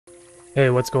Hey,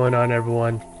 what's going on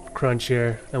everyone? Crunch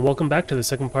here, and welcome back to the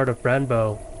second part of Fran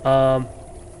Bow.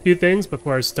 Few things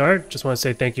before I start. Just want to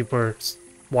say thank you for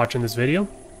watching this video.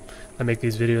 I make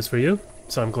these videos for you,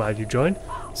 so I'm glad you joined.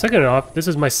 Second off, this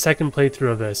is my second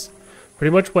playthrough of this.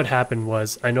 Pretty much what happened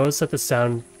was, I noticed that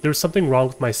there was something wrong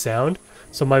with my sound,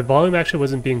 so my volume actually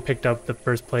wasn't being picked up the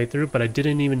first playthrough, but I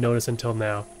didn't even notice until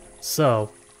now. So,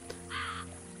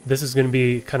 this is going to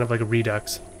be kind of like a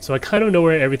redux. So I kind of know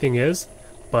where everything is,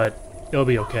 but it'll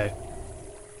be okay.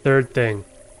 Third thing,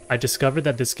 I discovered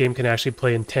that this game can actually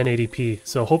play in 1080p,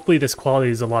 so hopefully this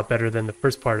quality is a lot better than the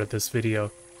first part of this video.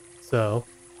 So,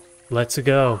 let's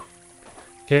go.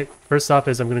 Okay, first off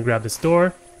is I'm going to grab this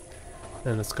door,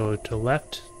 and let's go to the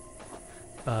left.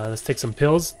 Let's take some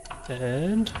pills,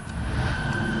 and...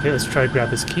 okay, let's try to grab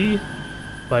this key,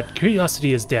 but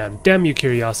curiosity is damn. Damn you,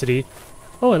 curiosity.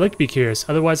 Oh, I like to be curious,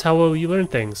 otherwise how will you learn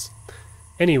things?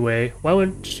 Anyway, why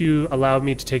wouldn't you allow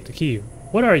me to take the key?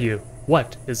 What are you?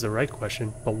 What is the right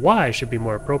question, but why should be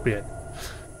more appropriate.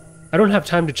 I don't have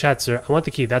time to chat, sir. I want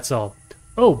the key, that's all.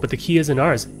 Oh, but the key isn't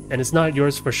ours, and it's not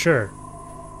yours for sure.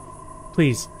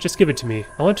 Please, just give it to me.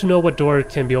 I want to know what door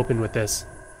can be opened with this.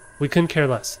 We couldn't care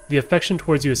less. The affection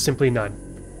towards you is simply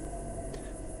none.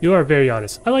 You are very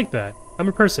honest. I like that. I'm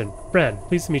a person. Fran,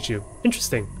 pleased to meet you.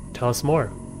 Interesting. Tell us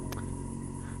more.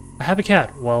 I have a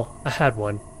cat. Well, I had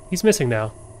one. He's missing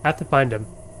now. I have to find him.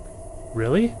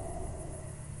 Really?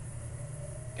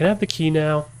 Can I have the key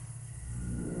now?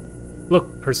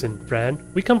 Look, person,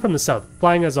 Fran. We come from the south,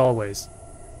 flying as always.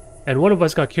 And one of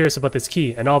us got curious about this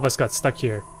key, and all of us got stuck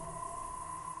here.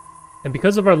 And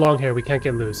because of our long hair, we can't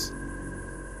get loose.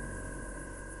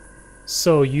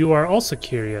 So you are also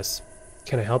curious.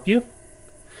 Can I help you?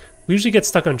 We usually get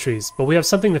stuck on trees, but we have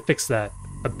something to fix that.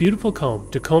 A beautiful comb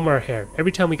to comb our hair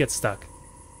every time we get stuck.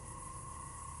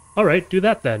 Alright, do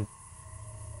that then.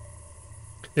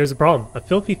 There's a problem. A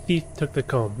filthy thief took the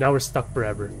comb. Now we're stuck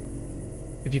forever.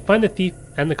 If you find the thief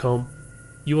and the comb,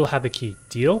 you will have the key.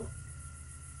 Deal?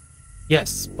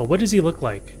 Yes, but what does he look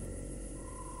like?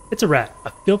 It's a rat.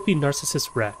 A filthy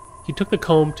narcissist rat. He took the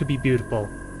comb to be beautiful.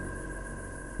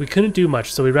 We couldn't do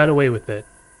much, so we ran away with it.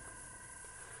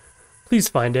 Please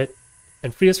find it,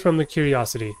 and free us from the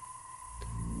curiosity.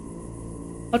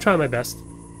 I'll try my best.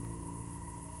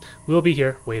 We'll be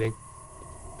here, waiting.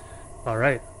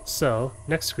 Alright, so,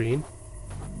 next screen.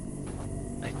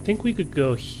 I think we could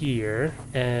go here,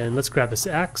 and let's grab this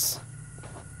axe.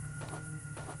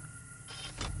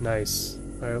 Nice.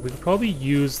 Alright, we could probably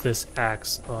use this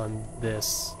axe on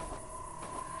this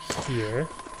here.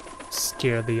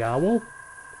 Scare the owl.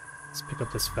 Let's pick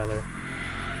up this feather.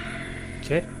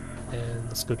 Okay, and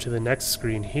let's go to the next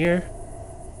screen here.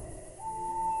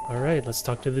 Alright, let's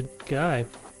talk to the guy.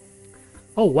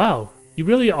 Oh wow, you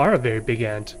really are a very big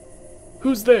ant.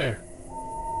 Who's there?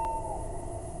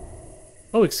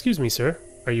 Oh, excuse me, sir.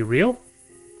 Are you real?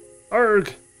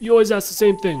 Arg! You always ask the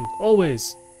same thing.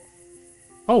 Always.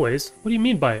 Always? What do you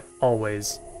mean by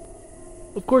always?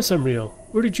 Of course I'm real.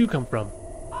 Where did you come from?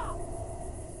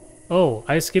 Oh,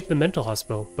 I escaped the mental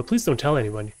hospital, but please don't tell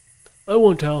anyone. I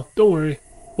won't tell, don't worry.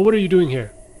 But what are you doing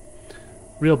here?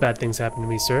 Real bad things happened to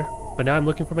me, sir. But now I'm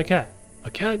looking for my cat.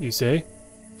 A cat, you say?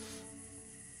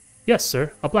 Yes,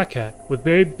 sir. A black cat, with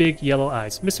very big yellow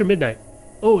eyes. Mr. Midnight.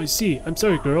 Oh, I see. I'm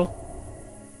sorry, girl.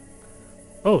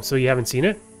 Oh, so you haven't seen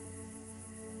it?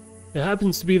 It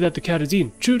happens to be that the cat is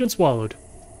eaten, chewed and swallowed.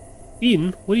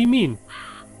 Eaten? What do you mean?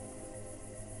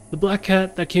 The black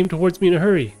cat that came towards me in a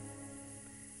hurry.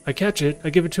 I catch it, I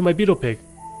give it to my beetle pig.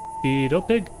 Beetle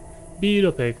pig?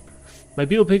 Beetle pig. My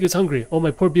beetle pig is hungry. Oh,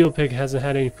 my poor beetle pig hasn't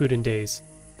had any food in days.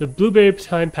 The blueberry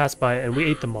time passed by and we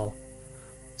ate them all.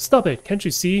 Stop it, can't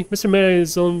you see? Mr. Midnight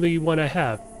is the only one I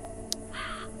have.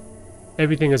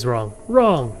 Everything is wrong.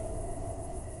 Wrong!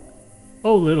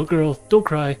 Oh, little girl, don't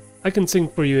cry. I can sing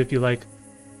for you if you like.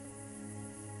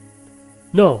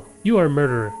 No, you are a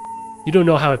murderer. You don't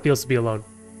know how it feels to be alone.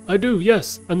 I do,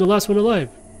 yes. I'm the last one alive.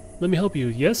 Let me help you,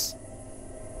 yes?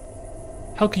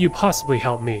 How could you possibly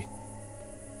help me?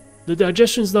 The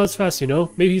digestion's not as fast, you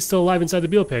know. Maybe he's still alive inside the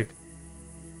beetle pig.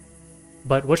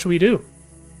 But what should we do?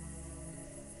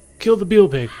 Kill the beetle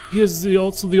pig. He is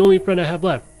also the only friend I have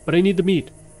left, but I need the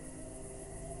meat.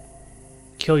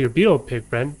 Kill your beetle pig,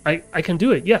 friend? I can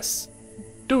do it, yes.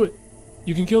 Do it.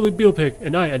 You can kill the beetle pig,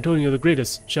 and I, Antonio the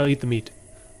Greatest, shall eat the meat.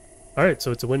 Alright,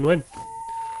 so it's a win-win.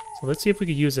 So let's see if we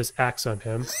can use this axe on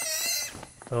him.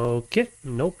 Okay,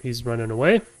 nope, he's running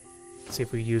away. Let's see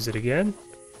if we use it again.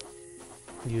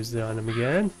 Use it on him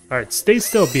again. Alright, stay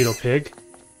still, beetle pig.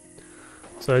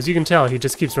 So as you can tell, he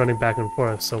just keeps running back and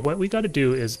forth. So what we gotta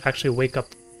do is actually wake up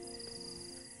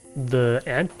the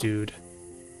ant dude.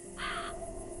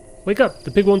 Wake up!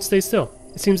 The pig won't stay still.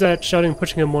 It seems that shouting and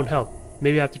pushing him won't help.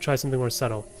 Maybe I have to try something more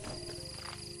subtle.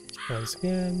 Try this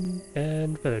again,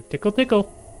 and feather. Tickle,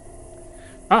 tickle!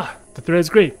 Ah! The thread is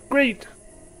great! Great!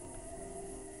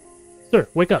 Sir,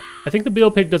 wake up. I think the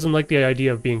beetle pig doesn't like the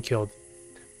idea of being killed.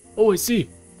 Oh, I see.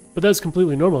 But that's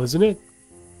completely normal, isn't it?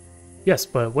 Yes,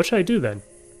 but what should I do then?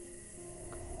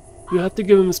 You have to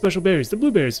give him the special berries, the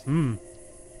blueberries.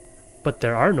 But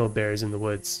there are no berries in the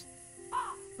woods.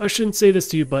 I shouldn't say this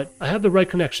to you, but I have the right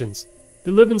connections.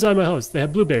 They live inside my house. They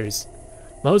have blueberries.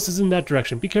 My house is in that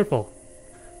direction. Be careful.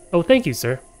 Oh, thank you,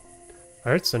 sir.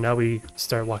 Alright, so now we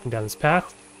start walking down this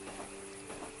path.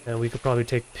 And we could probably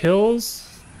take pills.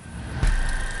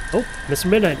 Oh, Mr.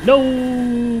 Midnight.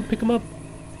 No! Pick him up.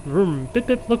 Bip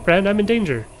bip. Look, Fran, I'm in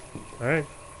danger. Alright.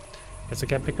 Guess I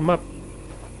can't pick him up.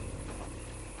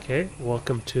 Okay,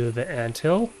 welcome to the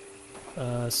anthill.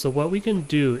 So what we can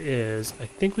do is, I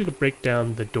think we could break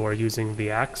down the door using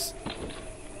the axe.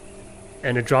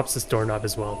 And it drops this doorknob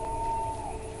as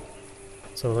well.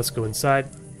 So let's go inside.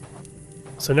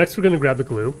 So next we're going to grab the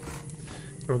glue.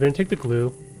 And we're going to take the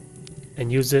glue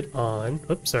and use it on...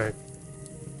 Oops, sorry.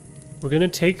 We're going to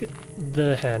take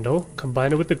the handle,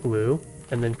 combine it with the glue,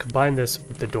 and then combine this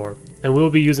with the door. And we'll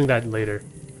be using that later.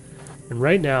 And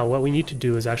right now, what we need to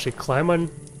do is actually climb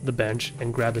on the bench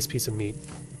and grab this piece of meat.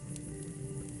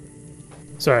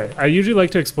 Sorry, I usually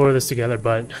like to explore this together,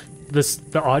 but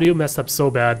the audio messed up so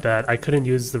bad that I couldn't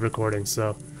use the recording,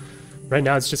 so right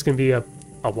now it's just going to be a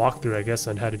walkthrough, I guess,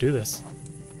 on how to do this.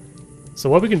 So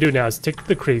what we can do now is take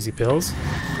the crazy pills,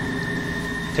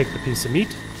 take the piece of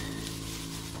meat,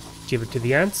 give it to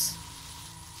the ants.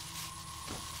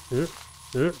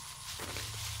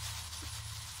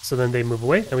 So then they move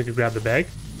away, and we can grab the bag.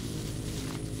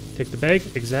 Take the bag,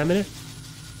 examine it.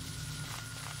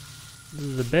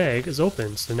 The bag is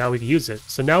open, so now we can use it.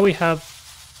 So now we have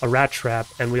a rat trap,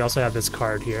 and we also have this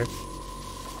card here.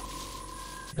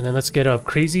 And then let's get out of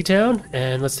Crazy Town,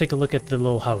 and let's take a look at the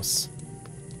little house.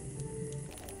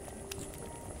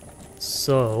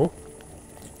 So,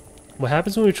 what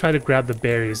happens when we try to grab the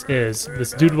berries is,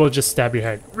 this dude will just stab your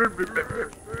head.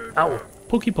 Ow!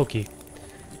 Pokey pokey.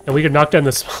 And we can knock down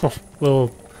this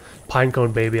little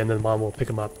pinecone baby, and then mom will pick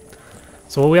him up.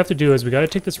 So what we have to do is we gotta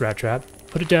take this rat trap,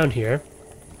 put it down here,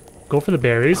 go for the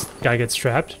berries, guy gets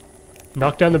trapped,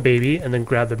 knock down the baby, and then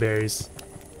grab the berries.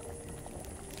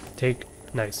 Take,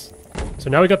 nice. So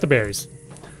now we got the berries.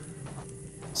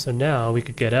 So now we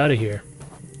could get out of here.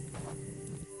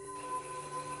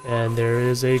 And there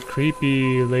is a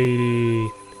creepy lady.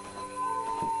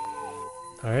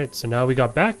 Alright, so now we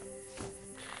got back.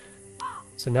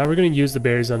 So now we're going to use the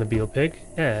berries on the beetle pig,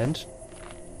 and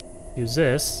use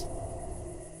this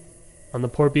on the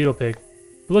poor beetle pig.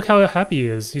 Look how happy he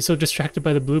is. He's so distracted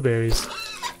by the blueberries.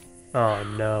 Oh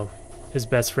no. His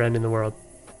best friend in the world.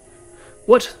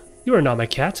 What? You are not my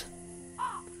cat.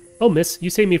 Oh miss, you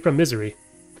saved me from misery.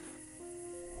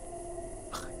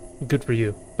 Good for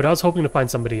you, but I was hoping to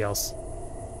find somebody else.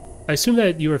 I assume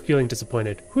that you are feeling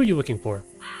disappointed. Who are you looking for?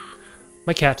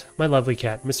 My cat, my lovely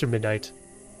cat, Mr. Midnight.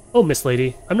 Oh, Miss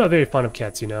Lady, I'm not very fond of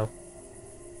cats, you know.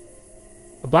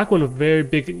 A black one with very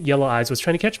big yellow eyes was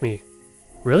trying to catch me.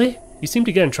 Really? You seem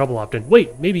to get in trouble often.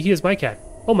 Wait, maybe he is my cat.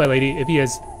 Oh, my lady, if he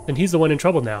is, then he's the one in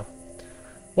trouble now.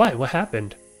 Why? What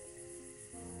happened?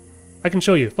 I can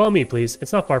show you. Follow me, please.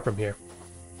 It's not far from here.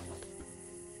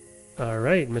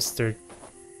 Alright, Mr.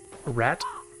 Rat.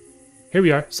 Here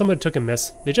we are. Someone took him,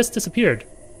 miss. They just disappeared.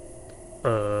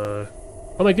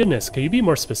 Oh my goodness, can you be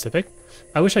more specific?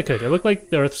 I wish I could. It looked like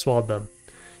the earth swallowed them.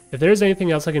 If there is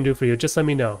anything else I can do for you, just let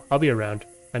me know. I'll be around.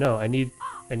 I know, I need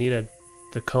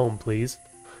the comb, please.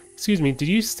 Excuse me, did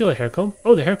you steal a hair comb?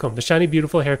 Oh, the hair comb. The shiny,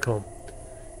 beautiful hair comb.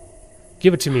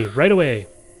 Give it to me, right away.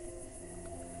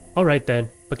 Alright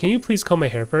then, but can you please comb my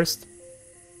hair first?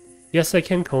 Yes, I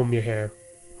can comb your hair.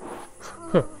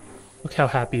 Huh. Look how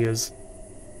happy he is.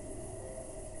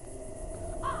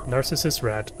 Narcissus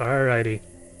rat. Alrighty.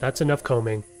 That's enough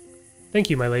combing. Thank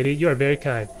you, my lady. You are very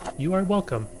kind. You are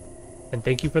welcome. And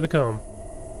thank you for the comb.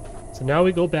 So now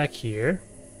we go back here.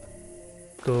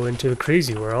 Go into the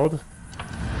crazy world.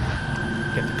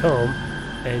 Get the comb.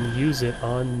 And use it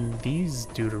on these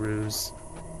doodaroos.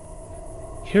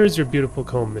 Here's your beautiful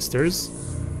comb, misters.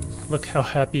 Look how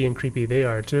happy and creepy they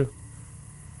are, too.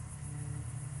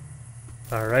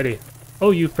 Alrighty.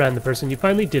 Oh, you, Fran the person. You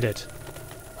finally did it.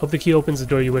 Hope the key opens the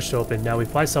door you wish to open. Now we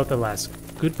fly south at last.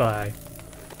 Goodbye.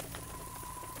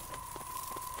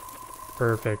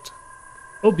 Perfect.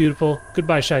 Oh, beautiful.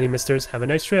 Goodbye, shiny misters. Have a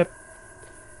nice trip.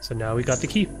 So now we got the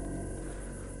key.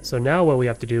 So now what we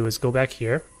have to do is go back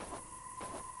here.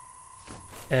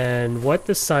 And what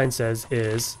this sign says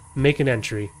is, make an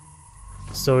entry.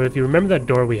 So if you remember that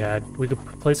door we had, we could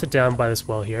place it down by this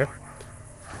well here.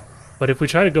 But if we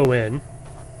try to go in...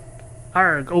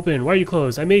 Arg, open, why are you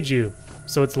closed? I made you.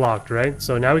 So it's locked, right?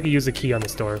 So now we can use the key on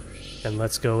this door. And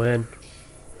let's go in.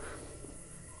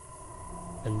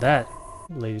 And that,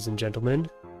 ladies and gentlemen,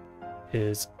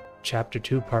 is Chapter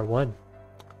 2, Part 1.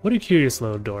 What a curious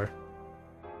little door.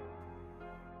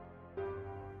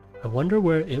 I wonder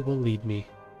where it will lead me.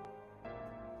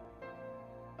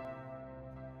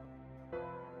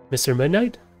 Mr.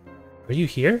 Midnight? Are you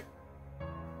here?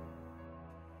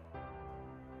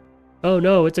 Oh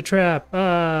no, it's a trap!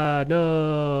 Ah,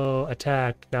 no!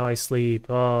 Attack! Now I sleep.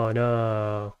 Oh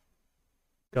no.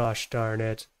 Gosh darn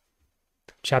it.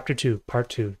 Chapter 2, Part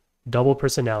 2. Double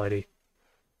Personality.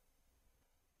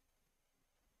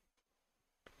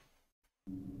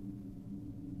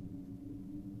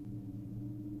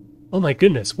 Oh my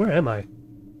goodness, where am I?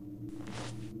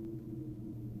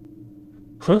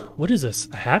 Huh? What is this?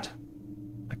 A hat?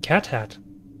 A cat hat?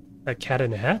 A cat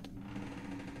in a hat?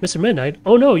 Mr. Midnight?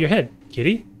 Oh no, your head!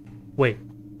 Kitty? Wait.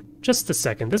 Just a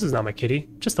second, this is not my kitty.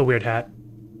 Just a weird hat.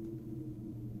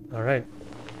 Alright.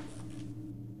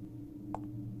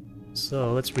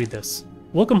 So, let's read this.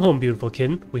 Welcome home, beautiful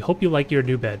kitten. We hope you like your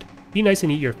new bed. Be nice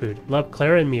and eat your food. Love,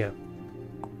 Clara and Mia.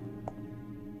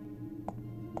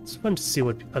 It's fun to see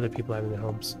what other people have in their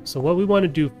homes. So what we want to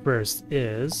do first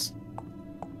is...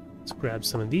 Let's grab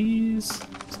some of these.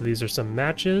 So these are some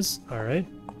matches. Alright.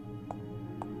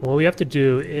 What we have to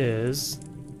do is...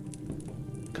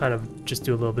 kind of just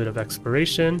do a little bit of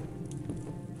exploration.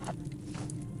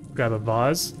 Grab a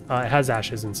vase. It has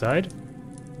ashes inside.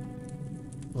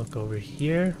 Look over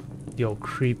here. Yo,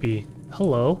 creepy.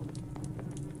 Hello.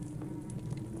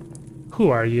 Who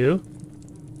are you?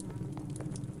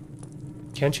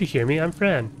 Can't you hear me? I'm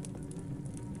Fran.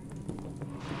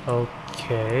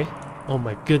 Okay. Oh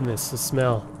my goodness, the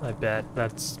smell. I bet.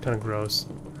 That's kind of gross.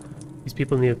 These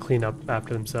people need to clean up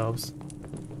after themselves.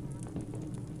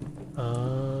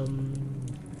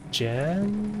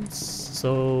 Jans?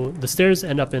 So the stairs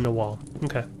end up in a wall.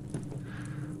 Okay.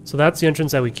 So that's the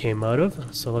entrance that we came out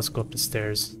of. So let's go up the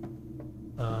stairs.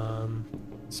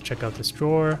 Let's check out this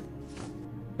drawer.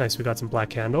 Nice, we got some black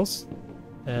candles.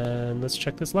 And let's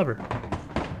check this lever.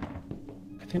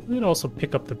 I think we could also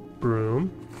pick up the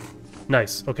broom.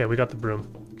 Nice. Okay, we got the broom.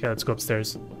 Okay, let's go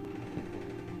upstairs.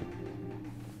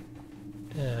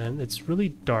 And it's really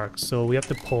dark, so we have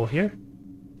to pull here.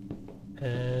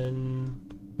 And...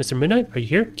 Mr. Midnight, are you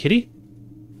here? Kitty?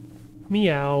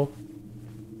 Meow.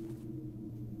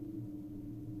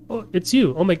 Oh, it's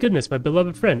you. Oh my goodness, my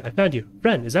beloved friend. I found you.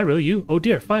 Friend, is that really you? Oh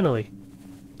dear, finally.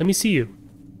 Let me see you.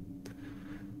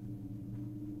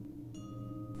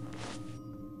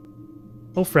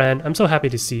 Oh, Fran, I'm so happy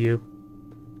to see you.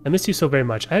 I missed you so very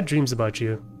much. I had dreams about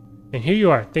you. And here you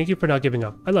are. Thank you for not giving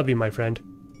up. I love you, my friend.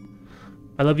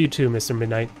 I love you too, Mr.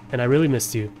 Midnight, and I really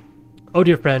missed you. Oh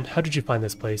dear friend, how did you find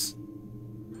this place?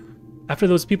 After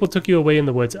those people took you away in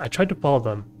the woods, I tried to follow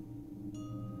them.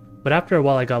 But after a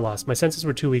while I got lost. My senses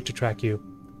were too weak to track you.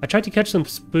 I tried to catch some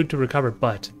food to recover,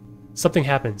 but... something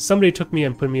happened. Somebody took me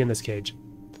and put me in this cage.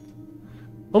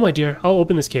 Oh my dear, I'll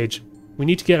open this cage. We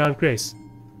need to get Aunt Grace.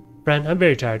 Fran, I'm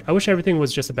very tired. I wish everything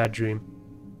was just a bad dream.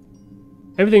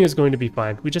 Everything is going to be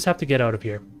fine. We just have to get out of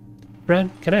here. Fran,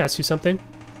 can I ask you something?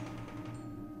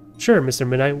 Sure, Mr.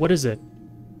 Midnight. What is it?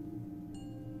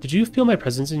 Did you feel my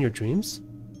presence in your dreams?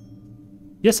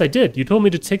 Yes, I did. You told me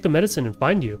to take the medicine and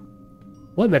find you.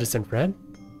 What medicine, Fran?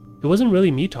 It wasn't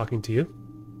really me talking to you.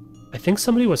 I think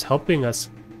somebody was helping us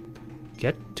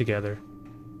get together.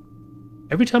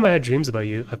 Every time I had dreams about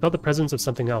you, I felt the presence of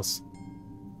something else.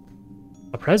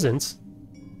 A presence?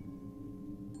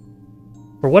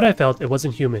 For what I felt, it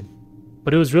wasn't human,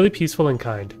 but it was really peaceful and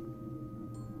kind.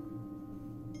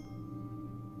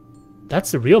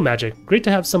 That's the real magic. Great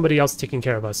to have somebody else taking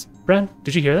care of us. Fran,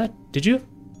 did you hear that? Did you?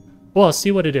 Well, I'll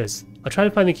see what it is. I'll try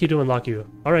to find the key to unlock you.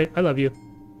 Alright, I love you.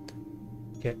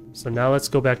 Okay, so now let's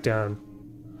go back down.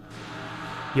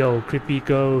 Yo, creepy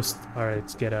ghost. Alright,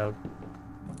 let's get out.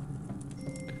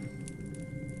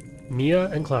 Mia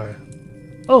and Clara.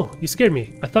 Oh, you scared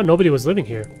me. I thought nobody was living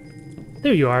here.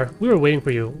 There you are. We were waiting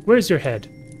for you. Where's your head?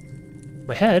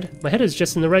 My head? My head is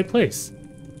just in the right place.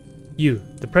 You,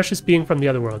 the precious being from the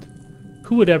other world.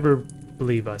 Who would ever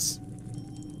believe us?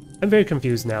 I'm very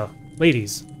confused now.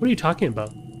 Ladies, what are you talking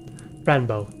about? Fran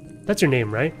Bow. That's your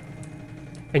name, right?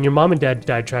 And your mom and dad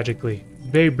died tragically.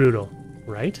 Very brutal,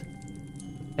 right?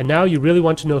 And now you really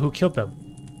want to know who killed them,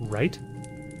 right?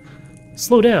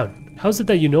 Slow down. How is it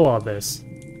that you know all this?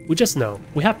 We just know.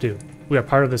 We have to. We are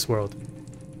part of this world.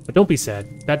 But don't be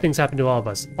sad. Bad things happen to all of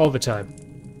us, all the time.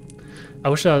 I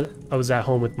wish I was at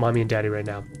home with mommy and daddy right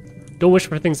now. Don't wish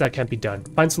for things that can't be done.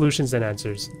 Find solutions and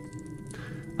answers.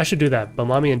 I should do that, but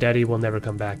mommy and daddy will never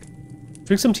come back.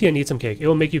 Drink some tea and eat some cake. It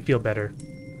will make you feel better.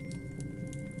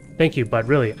 Thank you, but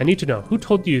really, I need to know, who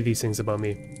told you these things about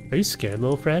me? Are you scared,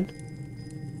 little friend?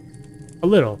 A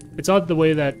little. It's odd the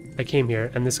way that I came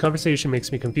here, and this conversation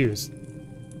makes me confused.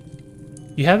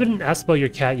 You haven't asked about your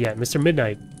cat yet, Mr.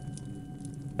 Midnight.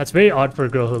 That's very odd for a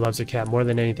girl who loves her cat more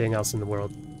than anything else in the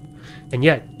world. And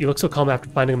yet, you look so calm after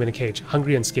finding him in a cage,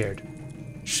 hungry and scared.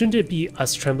 Shouldn't it be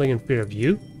us trembling in fear of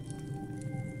you?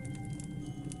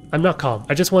 I'm not calm.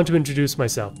 I just want to introduce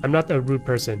myself. I'm not a rude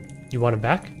person. You want him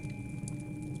back?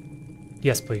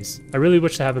 Yes, please. I really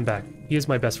wish to have him back. He is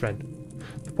my best friend.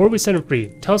 Before we set him free,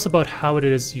 tell us about how it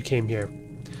is you came here.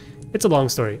 It's a long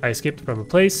story. I escaped from a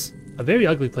place, a very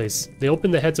ugly place. They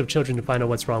opened the heads of children to find out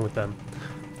what's wrong with them.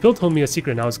 Phil told me a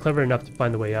secret and I was clever enough to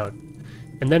find the way out.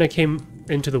 And then I came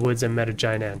into the woods and met a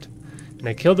giant ant. And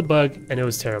I killed a bug and it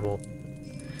was terrible.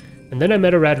 And then I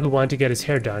met a rat who wanted to get his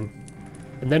hair done.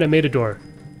 And then I made a door.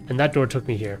 And that door took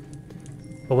me here.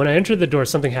 But when I entered the door,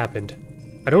 something happened.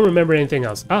 I don't remember anything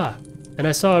else. Ah! And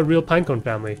I saw a real pinecone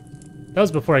family. That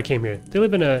was before I came here. They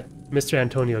live in a Mr.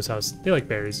 Antonio's house. They like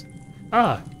berries.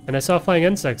 Ah! And I saw flying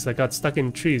insects that got stuck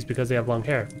in trees because they have long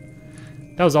hair.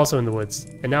 That was also in the woods.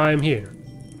 And now I am here.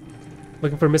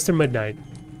 Looking for Mr. Midnight.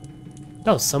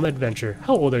 That was some adventure.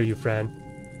 How old are you,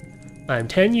 Fran? I'm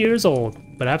 10 years old,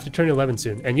 but I have to turn 11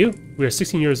 soon. And you? We are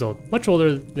 16 years old. Much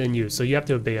older than you, so you have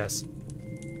to obey us.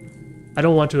 I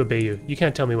don't want to obey you. You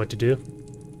can't tell me what to do.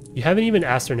 You haven't even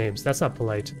asked our names. That's not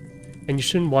polite. And you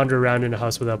shouldn't wander around in a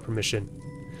house without permission.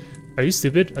 Are you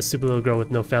stupid? A stupid little girl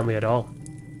with no family at all.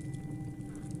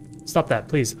 Stop that,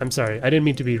 please. I'm sorry. I didn't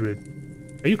mean to be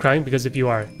rude. Are you crying? Because if you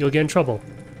are, you'll get in trouble.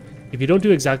 If you don't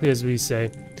do exactly as we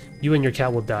say, you and your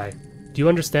cat will die. Do you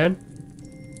understand?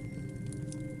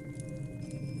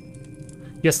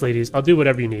 Yes, ladies. I'll do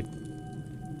whatever you need.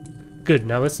 Good.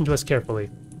 Now listen to us carefully.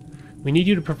 We need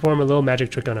you to perform a little magic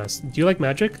trick on us. Do you like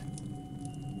magic?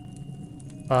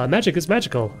 Magic is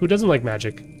magical. Who doesn't like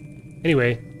magic?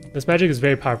 Anyway, this magic is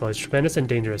very powerful. It's tremendous and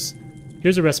dangerous.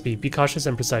 Here's a recipe. Be cautious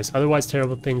and precise. Otherwise,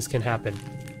 terrible things can happen.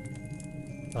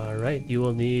 Alright, you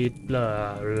will need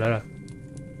blah, blah, blah.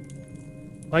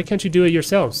 Why can't you do it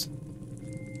yourselves?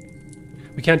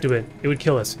 We can't do it. It would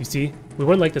kill us, you see? We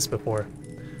weren't like this before.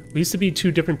 We used to be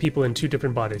two different people in two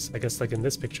different bodies. I guess like in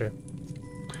this picture.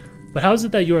 But how is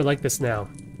it that you are like this now?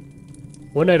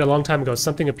 One night a long time ago,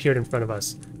 something appeared in front of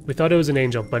us. We thought it was an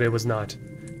angel, but it was not.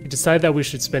 He decided that we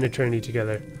should spend eternity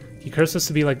together. He cursed us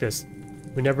to be like this.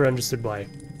 We never understood why.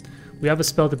 We have a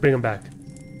spell to bring him back.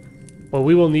 Well,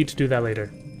 we will need to do that later,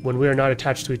 when we are not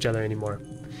attached to each other anymore.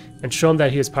 And show him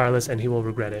that he is powerless and he will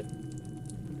regret it.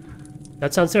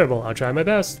 That sounds terrible. I'll try my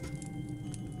best.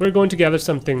 We're going to gather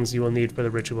some things you will need for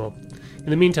the ritual. In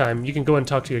the meantime, you can go and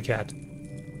talk to your cat.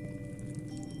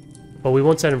 But we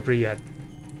won't set him free yet.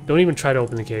 Don't even try to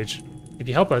open the cage. If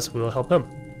you help us, we will help him.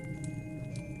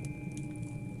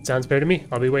 Sounds fair to me.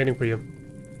 I'll be waiting for you.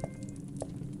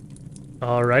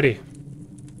 Alrighty.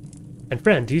 And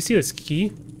Fran, do you see this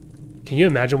key? Can you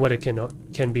imagine what it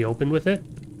can be opened with it?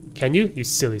 Can you? You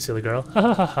silly, silly girl. Ha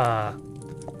ha ha ha.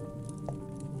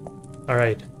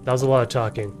 Alright, that was a lot of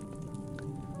talking.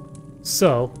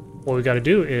 So, what we gotta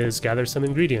do is gather some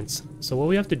ingredients. So what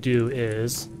we have to do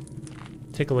is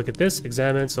take a look at this,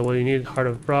 examine. So what you need: heart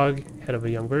of a frog, head of a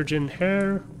young virgin,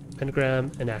 hair,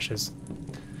 pentagram, and ashes.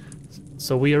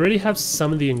 So we already have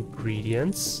some of the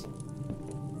ingredients.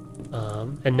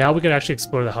 And now we can actually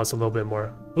explore the house a little bit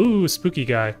more. Ooh, spooky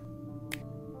guy.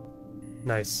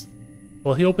 Nice.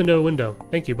 Well, he opened a window.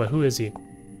 Thank you, but who is he?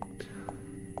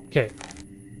 Okay.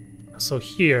 So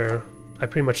here, I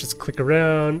pretty much just click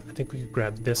around. I think we could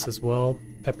grab this as well.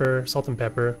 Pepper, salt and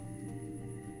pepper.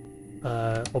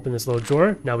 Open this little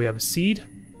drawer. Now we have a seed.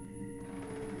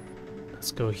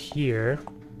 Let's go here.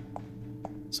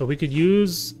 So we could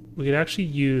actually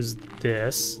use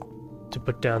this to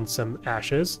put down some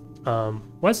ashes.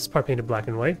 Why is this part painted black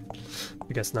and white?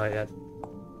 I guess not yet.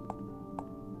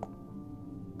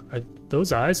 Are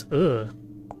those eyes? Ugh.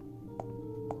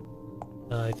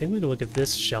 I think we can look at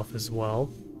this shelf as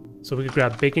well. So we could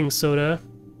grab baking soda,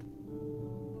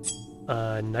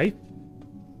 knife.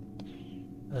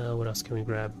 What else can we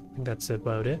grab? I think that's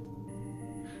about it.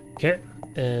 Okay,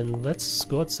 and let's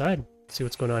go outside, see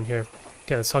what's going on here.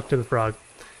 Okay, let's talk to the frog.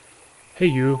 Hey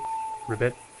you,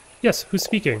 Ribbit. Yes, who's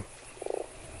speaking?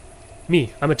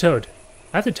 Me, I'm a toad.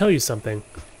 I have to tell you something.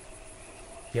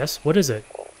 Yes, what is it?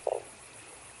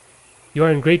 You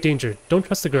are in great danger. Don't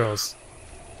trust the girls.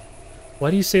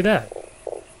 Why do you say that?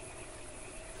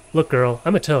 Look, girl,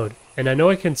 I'm a toad, and I know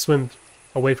I can swim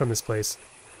away from this place.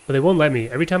 But they won't let me.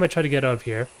 Every time I try to get out of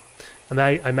here,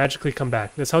 I magically come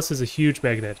back. This house is a huge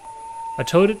magnet. A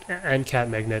toad and cat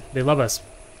magnet. They love us,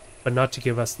 but not to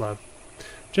give us love.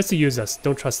 Just to use us.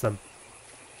 Don't trust them.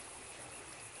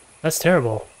 That's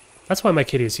terrible. That's why my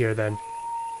kitty is here then.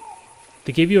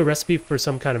 They gave you a recipe for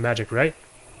some kind of magic, right?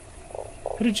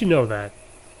 How did you know that?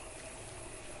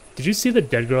 Did you see the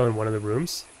dead girl in one of the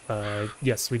rooms?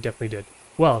 Yes, we definitely did.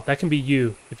 Well, that can be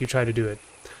you if you try to do it.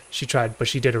 She tried, but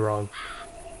she did it wrong.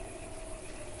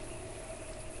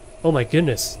 Oh my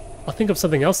goodness. I'll think of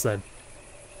something else then.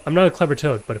 I'm not a clever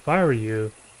toad, but if I were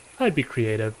you, I'd be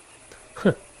creative.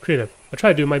 Huh, creative. I'll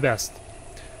try to do my best.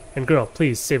 And girl,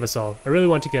 please save us all. I really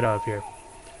want to get out of here.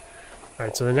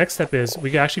 Alright, so the next step is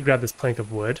we can actually grab this plank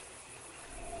of wood.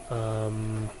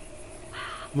 Moonlight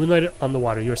on the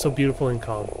water. You are so beautiful and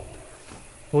calm.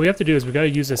 What we have to do is we gotta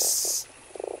use this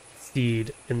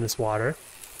seed in this water.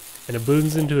 And it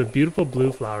blooms into a beautiful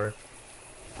blue flower.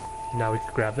 Now we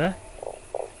can grab that.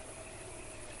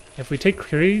 If we take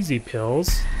crazy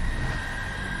pills...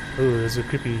 Ooh, there's a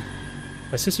creepy...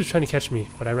 My sister's trying to catch me,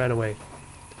 but I ran away.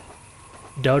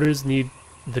 Doubters need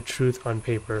the truth on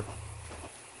paper.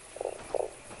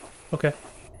 Okay.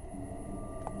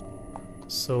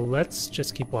 So let's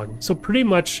just keep walking. So pretty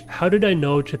much, how did I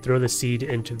know to throw the seed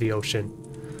into the ocean?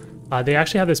 They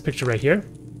actually have this picture right here.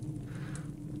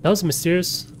 That was a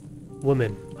mysterious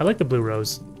woman. I like the blue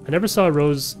rose. I never saw a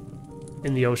rose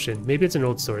in the ocean. Maybe it's an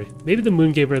old story. Maybe the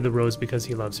moon gave her the rose because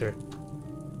he loves her.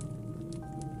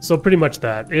 So pretty much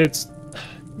that.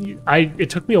 It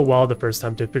took me a while the first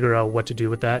time to figure out what to do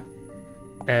with that.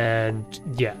 And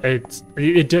yeah,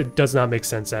 it does not make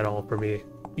sense at all for me,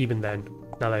 even then,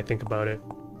 now that I think about it.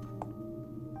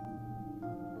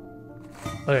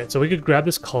 Alright, so we could grab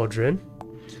this cauldron.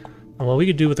 And what we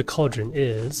could do with the cauldron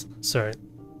is... Sorry.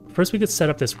 First we could set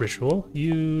up this ritual.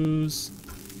 Use...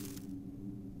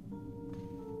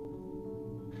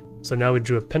 So now we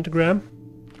drew a pentagram.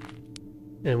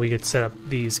 And we could set up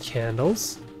these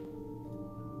candles.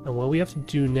 And what we have to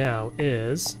do now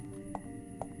is...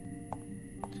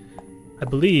 I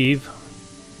believe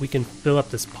we can fill up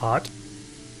this pot.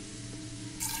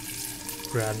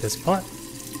 Grab this pot.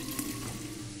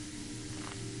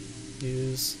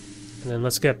 Use... And then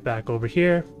let's get back over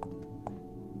here.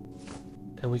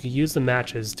 And we could use the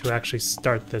matches to actually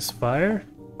start this fire.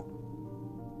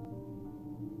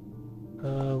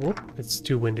 Whoop, it's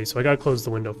too windy, so I gotta close the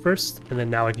window first, and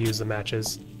then now I can use the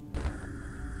matches.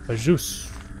 A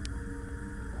juice.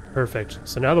 Perfect.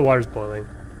 So now the water's boiling.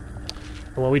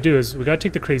 And what we do is, we gotta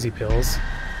take the crazy pills.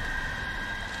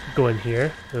 Go in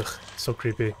here. Ugh, so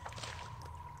creepy.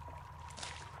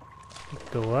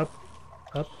 Go up.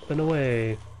 Up and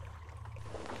away.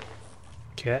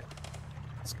 Okay.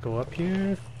 Let's go up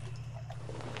here.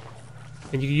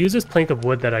 And you can use this plank of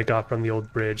wood that I got from the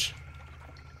old bridge.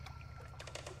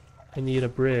 I need a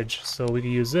bridge, so we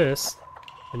can use this.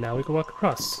 And now we can walk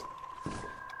across.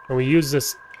 And we use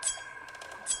this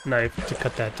knife to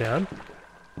cut that down.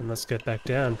 And let's get back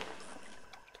down.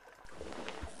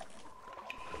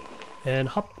 And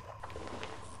hop.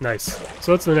 Nice.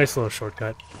 So that's a nice little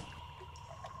shortcut.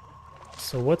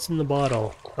 So what's in the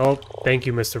bottle? Oh, thank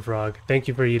you, Mr. Frog. Thank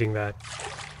you for eating that.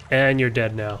 And you're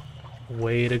dead now.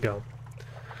 Way to go.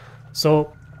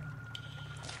 So,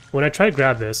 when I try to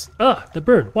grab this... Ah, the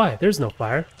burn. Why? There's no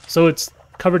fire. So it's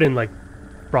covered in, like,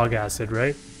 frog acid,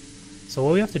 right? So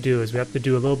what we have to do is we have to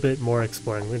do a little bit more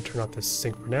exploring. We're going to turn off this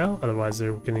sink for now. Otherwise,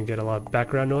 they're going to get a lot of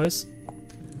background noise.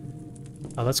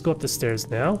 Let's go up the stairs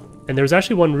now. And there's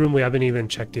actually one room we haven't even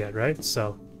checked yet, right?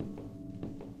 So...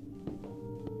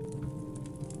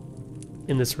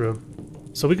 in this room.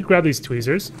 So we could grab these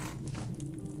tweezers.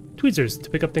 Tweezers to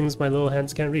pick up things my little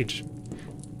hands can't reach.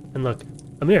 And look,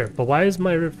 a mirror, but why is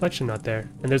my reflection not there?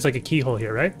 And there's like a keyhole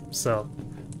here, right? So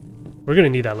we're gonna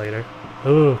need that later.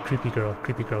 Oh, creepy girl,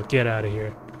 get out of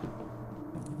here.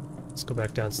 Let's go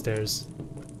back downstairs.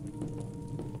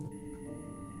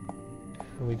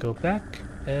 And we go back,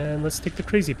 and let's take the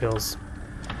crazy pills.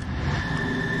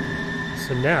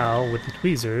 So now, with the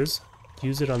tweezers,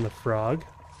 use it on the frog.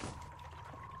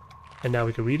 And now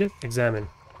we can read it. Examine.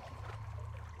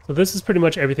 So this is pretty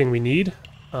much everything we need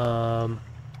to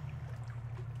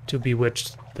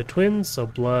bewitch the twins. So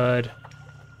blood,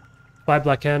 5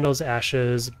 black candles,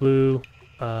 ashes, blue,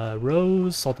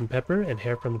 rose, salt and pepper, and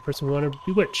hair from the person we want to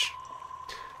bewitch.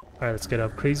 Alright, let's get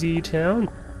up Crazy Town.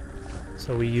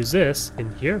 So we use this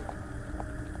in here.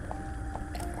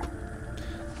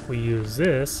 We use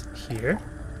this here.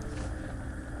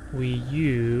 We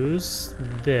use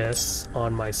this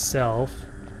on myself.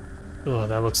 Oh,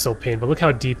 that looks so painful. Look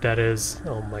how deep that is.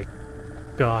 Oh my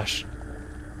gosh.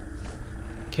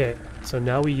 Okay, so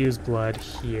now we use blood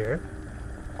here.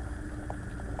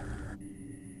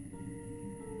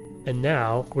 And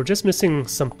now we're just missing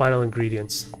some final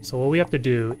ingredients. So what we have to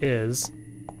do is,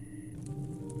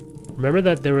 remember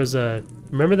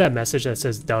that message that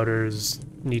says doubters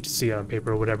need to see it on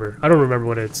paper or whatever. I don't remember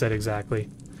what it said exactly.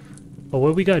 But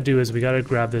what we gotta do is we gotta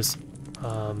grab this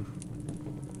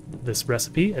this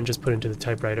recipe and just put it into the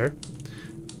typewriter.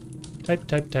 Type,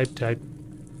 type, type, type.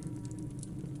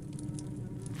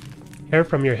 Hair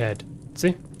from your head.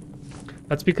 See?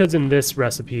 That's because in this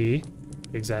recipe,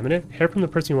 examine it, hair from the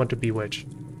person you want to bewitch.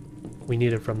 We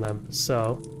need it from them.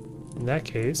 So, in that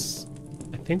case,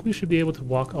 I think we should be able to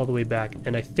walk all the way back,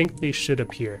 and I think they should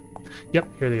appear. Yep,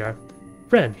 here they are.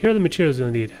 Fran, here are the materials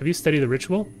you'll need. Have you studied the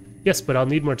ritual? Yes, but I'll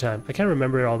need more time. I can't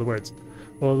remember all the words.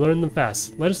 Well, learn them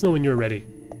fast. Let us know when you're ready.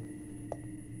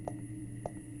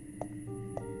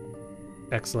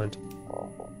 Excellent.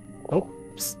 Oh,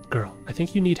 psst, girl, I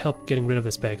think you need help getting rid of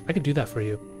this bag. I could do that for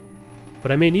you.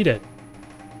 But I may need it.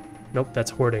 Nope,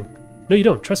 that's hoarding. No, you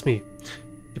don't. Trust me.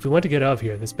 If we want to get out of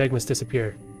here, this bag must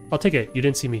disappear. I'll take it. You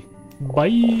didn't see me.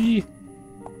 Bye!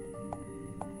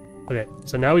 Okay,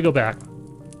 so now we go back.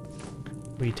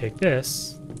 We take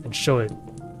this and show it.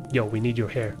 Yo, we need your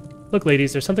hair. Look,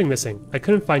 ladies, there's something missing. I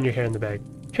couldn't find your hair in the bag.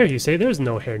 Hair, you say? There's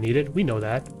no hair needed. We know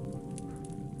that.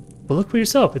 Well, look for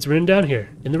yourself. It's written down here,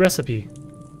 in the recipe.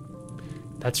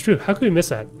 That's true. How could we miss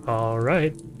that?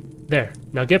 Alright. There.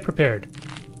 Now get prepared.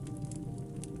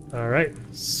 Alright.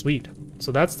 Sweet.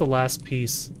 So that's the last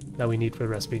piece that we need for the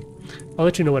recipe. I'll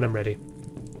let you know when I'm ready.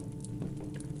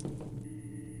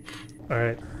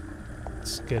 Alright.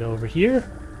 Let's get over here.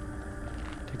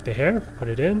 Take the hair, put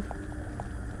it in.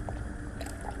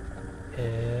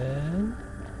 And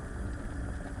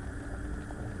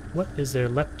what is there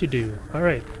left to do?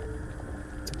 Alright.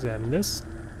 Let's examine this.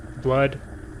 Blood,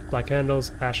 black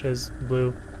candles, ashes,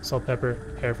 blue, salt, pepper,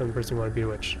 hair from the person you want to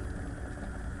bewitch.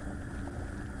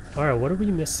 Alright, what are we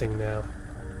missing now?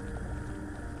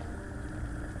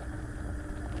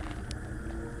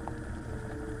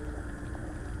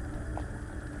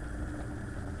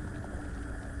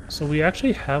 So we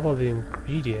actually have all the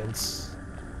ingredients.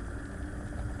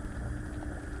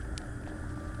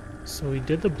 So we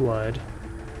did the blood.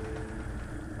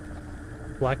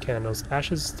 Black candles,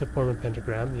 ashes to form a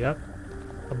pentagram, yep.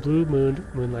 A blue moon,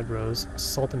 moonlight rose,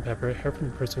 salt and pepper, hair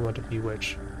from the person you want to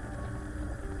bewitch.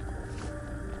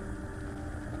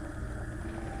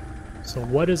 So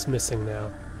what is missing now?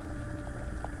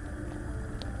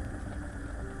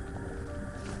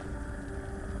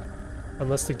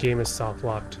 Unless the game is soft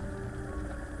locked.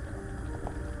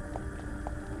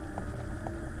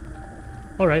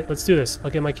 Alright, let's do this.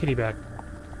 I'll get my kitty back.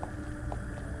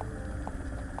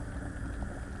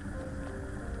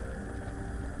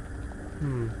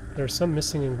 There are some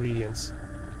missing ingredients.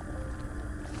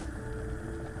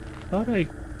 Thought I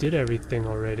did everything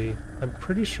already. I'm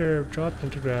pretty sure. Draw a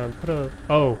pentagram. Put a...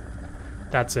 Oh!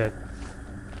 That's it.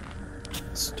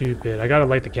 Stupid. I gotta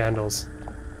light the candles.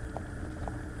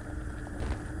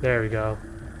 There we go.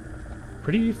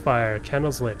 Pretty fire.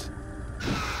 Candles lit.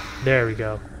 There we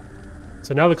go.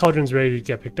 So now the cauldron's ready to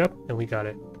get picked up, and we got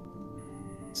it.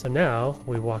 So now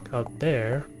we walk out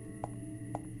there,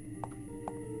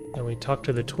 and we talk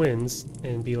to the twins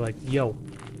and be like, yo,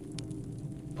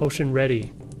 potion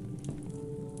ready.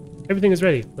 Everything is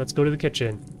ready. Let's go to the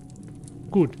kitchen.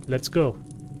 Good, let's go.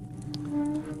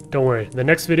 Don't worry, the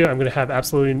next video I'm going to have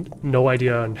absolutely no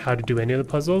idea on how to do any of the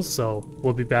puzzles, so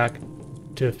we'll be back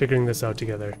to figuring this out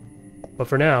together. But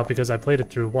for now, because I played it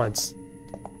through once,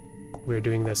 we're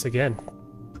doing this again.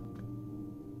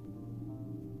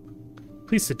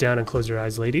 Please sit down and close your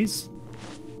eyes, ladies.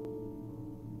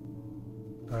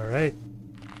 Alright.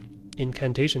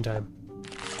 Incantation time.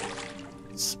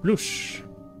 Sploosh.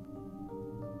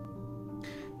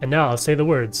 And now I'll say the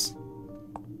words.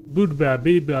 Bood ba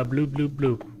beep ba blue blue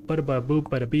blue. Bada ba boop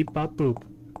bada beep ba boop.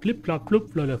 Flip flop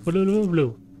floop flop flop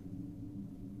blue.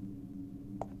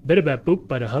 Bada ba boop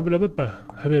bada hum bada ba.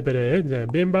 Hum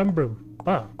bada bim bam boom.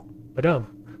 Ba. Badum.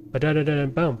 Badada da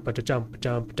bum. Bada jump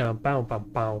jump jump bow bow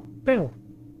bow bow.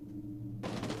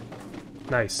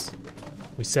 Nice.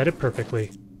 We said it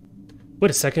perfectly. Wait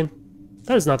a second.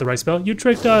 That is not the right spell. You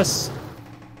tricked us!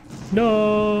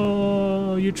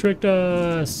 No! You tricked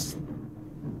us!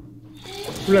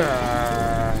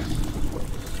 Blah.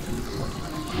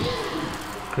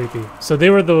 Creepy. So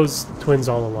they were those twins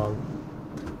all along.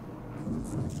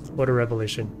 What a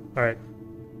revelation. Alright.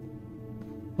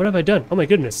 What have I done? Oh my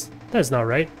goodness. That is not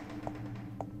right.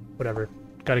 Whatever.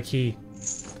 Got a key.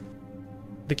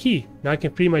 The key. Now I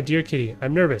can free my dear kitty.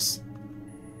 I'm nervous.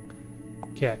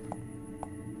 Okay.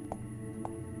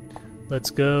 Let's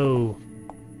go.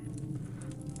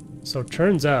 So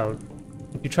turns out,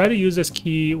 if you try to use this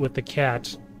key with the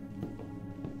cat,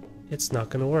 it's not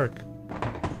gonna work.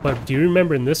 But do you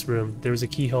remember in this room, there was a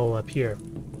keyhole up here?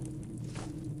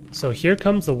 So here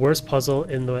comes the worst puzzle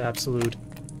in the absolute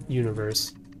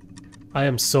universe. I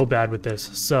am so bad with this.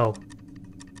 So,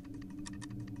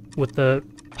 with the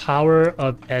power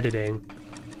of editing,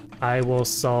 I will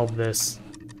solve this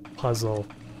puzzle.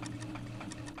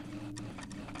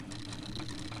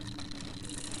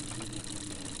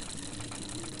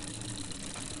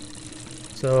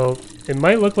 So, it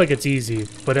might look like it's easy,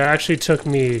 but it actually took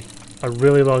me a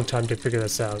really long time to figure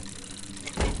this out.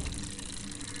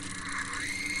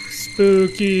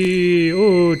 Spooky!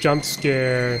 Ooh, jump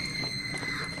scare.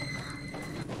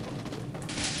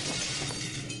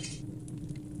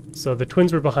 So the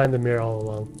twins were behind the mirror all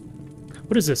along.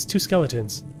 What is this? 2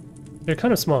 skeletons. They're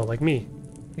kind of small, like me.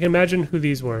 I can imagine who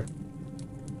these were.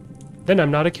 Then I'm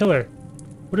not a killer.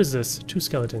 What is this? 2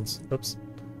 skeletons. Oops.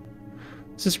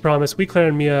 Sister promise, we, Claire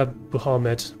and Mia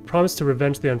Buhalmet, promise to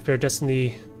revenge the unfair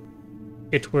destiny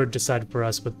it were decided for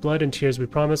us. With blood and tears we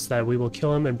promise that we will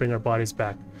kill him and bring our bodies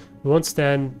back. We won't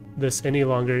stand this any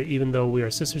longer. Even though we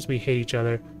are sisters, we hate each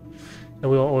other.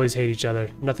 And we will always hate each other.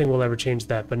 Nothing will ever change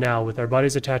that. But now, with our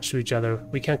bodies attached to each other,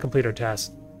 we can't complete our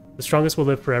task. The strongest will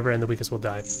live forever and the weakest will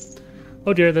die.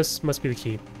 Oh dear, this must be the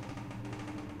key.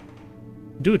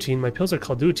 Duotine, my pills are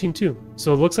called Duotine too.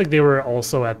 So it looks like they were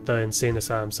also at the insane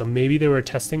asylum. So maybe they were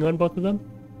testing on both of them?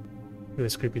 Look at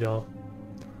this creepy doll.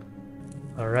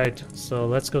 Alright, so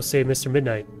let's go save Mr.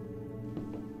 Midnight.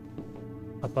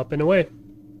 Up, up, and away.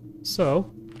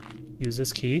 So, use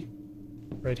this key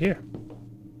right here.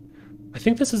 I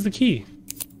think this is the key.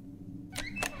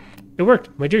 It worked!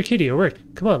 My dear kitty, it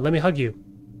worked! Come on, let me hug you.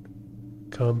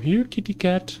 Come here, kitty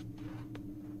cat.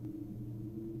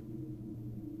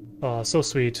 Aw, so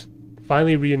sweet.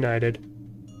 Finally reunited.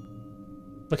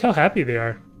 Look how happy they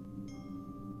are.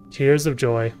 Tears of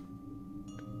joy.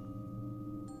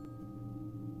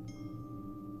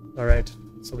 Alright,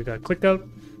 so we got clicked out.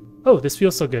 Oh, this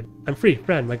feels so good. I'm free,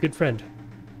 Fran, my good friend.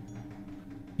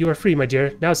 You are free, my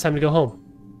dear. Now it's time to go home.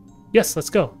 Yes, let's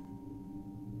go.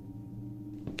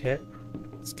 Okay,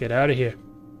 let's get out of here.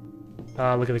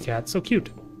 Ah, look at the cat. So cute.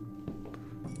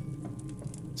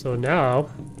 So now,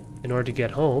 in order to get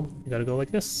home, you gotta go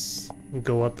like this. And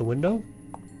go out the window.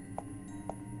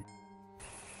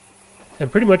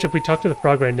 And pretty much if we talk to the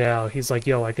frog right now, he's like,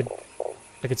 yo, I could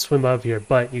swim out of here,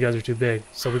 but you guys are too big.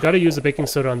 So we gotta use the baking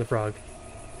soda on the frog.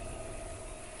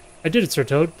 I did it, Sir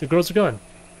Toad. The girls are gone.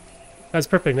 That's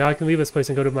perfect. Now I can leave this place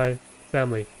and go to my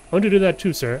family. I want to do that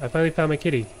too, sir. I finally found my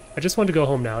kitty. I just want to go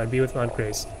home now and be with Aunt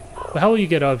Grace. But how will you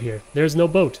get out of here? There's no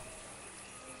boat.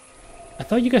 I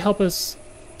thought you could help us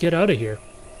get out of here.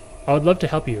 I would love to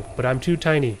help you, but I'm too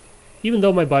tiny. Even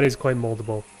though my body is quite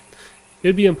moldable. It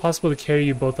would be impossible to carry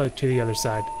you both out to the other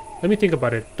side. Let me think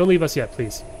about it. Don't leave us yet,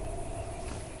 please.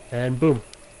 And boom.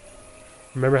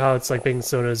 Remember how it's like baking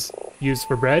soda's used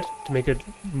for bread to make it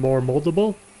more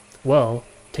moldable? Well,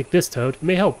 take this, Toad. It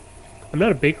may help. I'm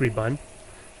not a bakery bun.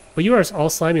 But you are all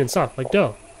slimy and soft, like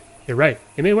dough. You're right.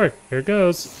 It may work. Here it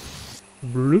goes.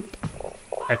 Bloop.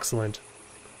 Excellent.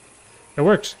 It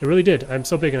worked. It really did. I'm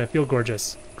so big and I feel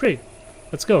gorgeous. Great.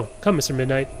 Let's go. Come, Mr.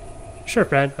 Midnight. Sure,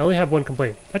 Fran. I only have one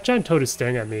complaint. That giant toad is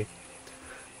staring at me.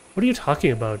 What are you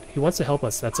talking about? He wants to help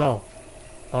us, that's all.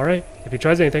 Alright. If he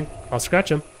tries anything, I'll scratch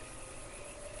him.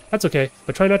 That's okay,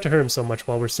 but try not to hurt him so much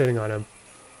while we're sitting on him.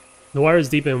 The water is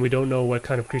deep and we don't know what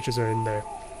kind of creatures are in there.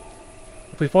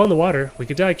 If we fall in the water, we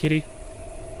could die, kitty.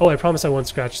 Oh, I promise I won't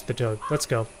scratch the toad. Let's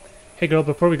go. Hey girl,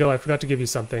 before we go, I forgot to give you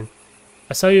something.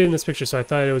 I saw you in this picture, so I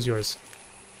thought it was yours.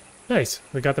 Nice.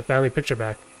 We got the family picture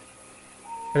back.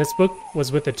 And this book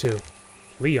was with it too.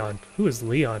 Leon. Who is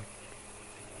Leon?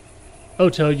 Oh,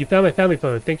 Toad, you found my family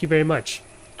photo. Thank you very much.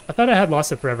 I thought I had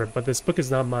lost it forever, but this book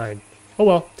is not mine. Oh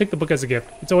well, take the book as a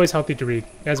gift. It's always healthy to read.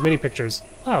 It has many pictures.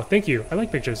 Wow, thank you. I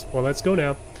like pictures. Well, let's go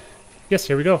now. Yes,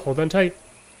 here we go. Hold on tight.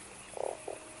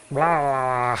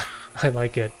 Blah. I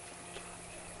like it.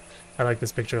 I like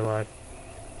this picture a lot.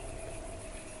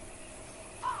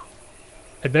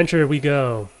 Adventure we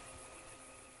go.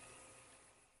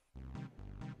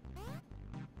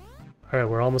 Alright,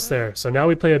 we're almost there. So now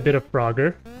we play a bit of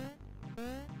Frogger.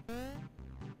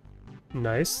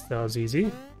 Nice, that was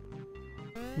easy.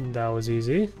 That was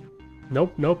easy.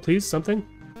 Nope, nope, please, something.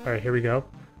 Alright, here we go.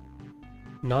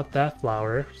 Not that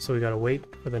flower, so we gotta wait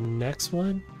for the next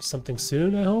one. Something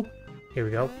soon, I hope. Here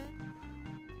we go.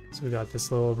 So we got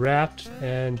this little raft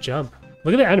and jump.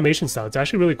 Look at the animation style, it's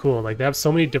actually really cool. Like, they have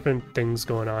so many different things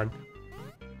going on.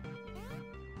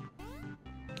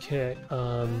 Okay,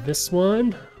 this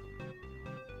one.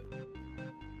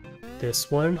 this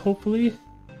one, hopefully.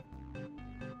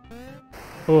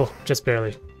 Oh, just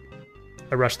barely.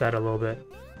 I rushed that a little bit.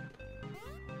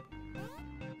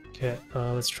 Okay,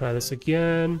 let's try this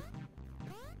again.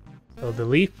 So the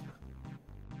leaf,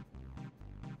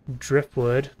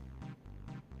 driftwood,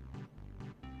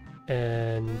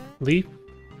 and leaf,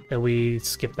 and we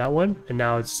skipped that one, and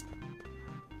now it's,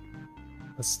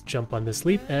 let's jump on this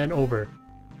leaf and over.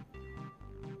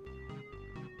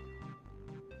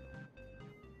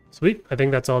 Sweet, I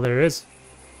think that's all there is.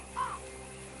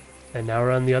 And now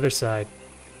we're on the other side.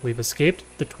 We've escaped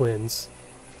the twins.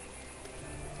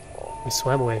 We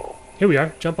swam away. Here we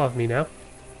are, jump off me now.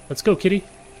 Let's go, kitty.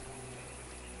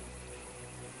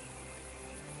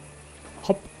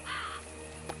 Hop.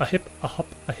 A hip, a hop,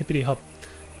 a hippity hop.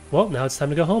 Well, now it's time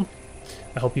to go home.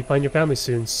 I hope you find your family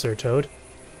soon, Sir Toad.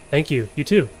 Thank you, you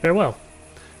too. Farewell.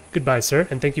 Goodbye, sir,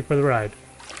 and thank you for the ride.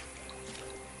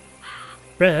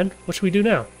 Fran, what should we do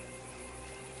now?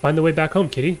 Find the way back home,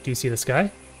 kitty. Do you see the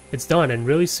sky? It's dawn, and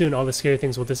really soon all the scary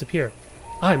things will disappear.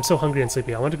 I'm so hungry and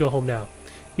sleepy. I want to go home now.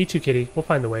 Me too, kitty. We'll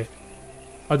find the way.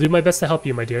 I'll do my best to help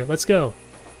you, my dear. Let's go.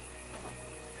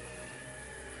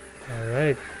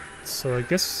 Alright. So I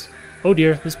guess... Oh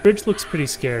dear, this bridge looks pretty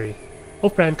scary. Oh,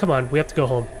 Fran, come on. We have to go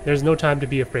home. There's no time to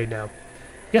be afraid now.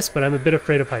 Yes, but I'm a bit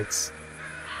afraid of heights.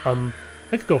 I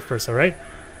could go first, alright?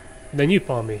 Then you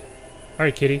follow me.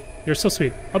 Alright, kitty. You're so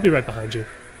sweet. I'll be right behind you.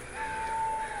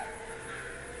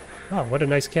 Wow, what a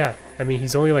nice cat. I mean,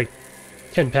 he's only like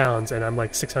 10 pounds and I'm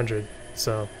like 600.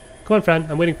 So, come on, Fran.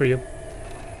 I'm waiting for you.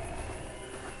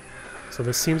 So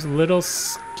this seems a little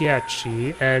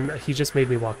sketchy, and he just made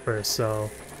me walk first, so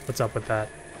what's up with that?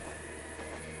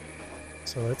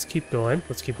 So let's keep going.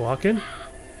 Let's keep walking.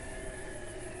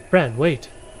 Fran, wait.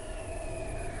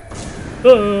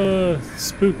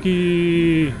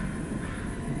 Spooky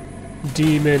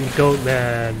demon goat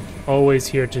man, always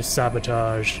here to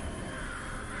sabotage.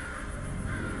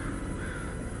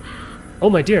 Oh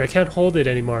my dear, I can't hold it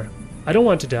anymore. I don't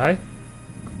want to die.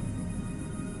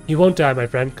 You won't die, my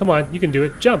friend. Come on, you can do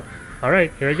it. Jump!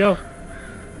 Alright, here I go.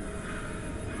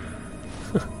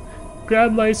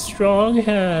 Grab my strong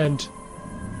hand.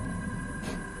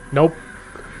 Nope.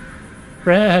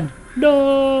 Fran,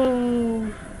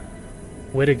 no!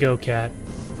 Way to go, cat.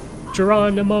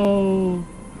 Geronimo!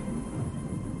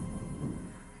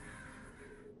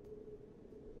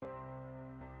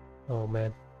 Oh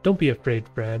man, don't be afraid,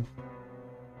 Fran.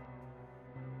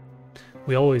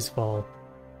 We always fall.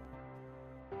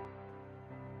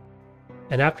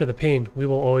 And after the pain, we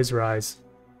will always rise.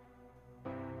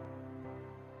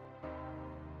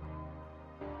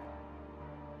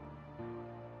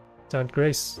 Aunt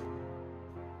Grace.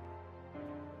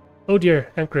 Oh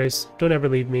dear, Aunt Grace, don't ever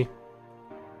leave me.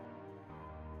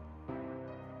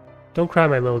 Don't cry,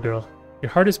 my little girl.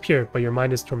 Your heart is pure, but your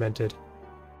mind is tormented.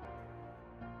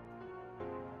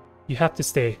 You have to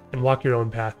stay and walk your own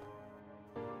path.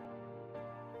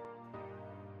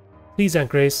 Please, Aunt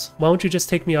Grace, why won't you just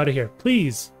take me out of here?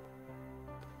 Please!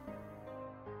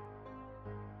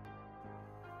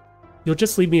 You'll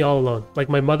just leave me all alone, like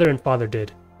my mother and father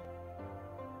did.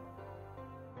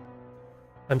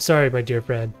 I'm sorry, my dear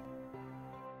Fran.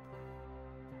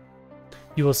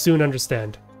 You will soon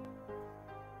understand.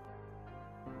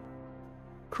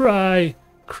 Cry!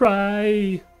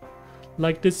 Cry!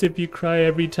 Like this if you cry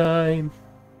every time.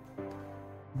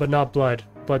 But not blood.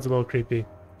 Blood's a little creepy.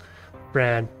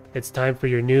 Fran, it's time for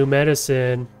your new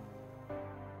medicine.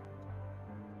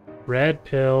 Red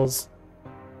pills.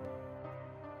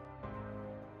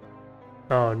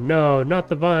 Oh no, not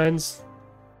the vines.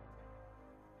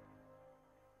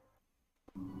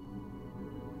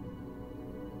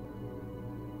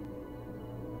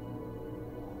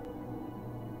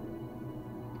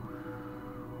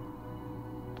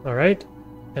 Alright,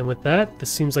 and with that, this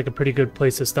seems like a pretty good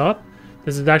place to stop.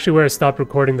 This is actually where I stopped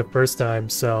recording the first time,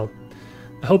 so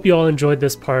I hope you all enjoyed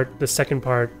this part, the second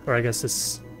part, or I guess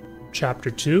this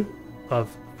chapter 2 of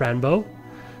Fran Bow.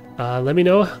 Let me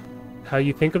know how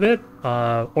you think of it,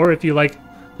 or if you like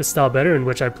the style better in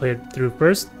which I played through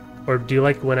first, or do you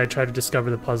like when I try to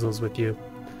discover the puzzles with you?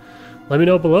 Let me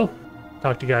know below.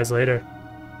 Talk to you guys later.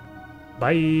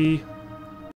 Bye!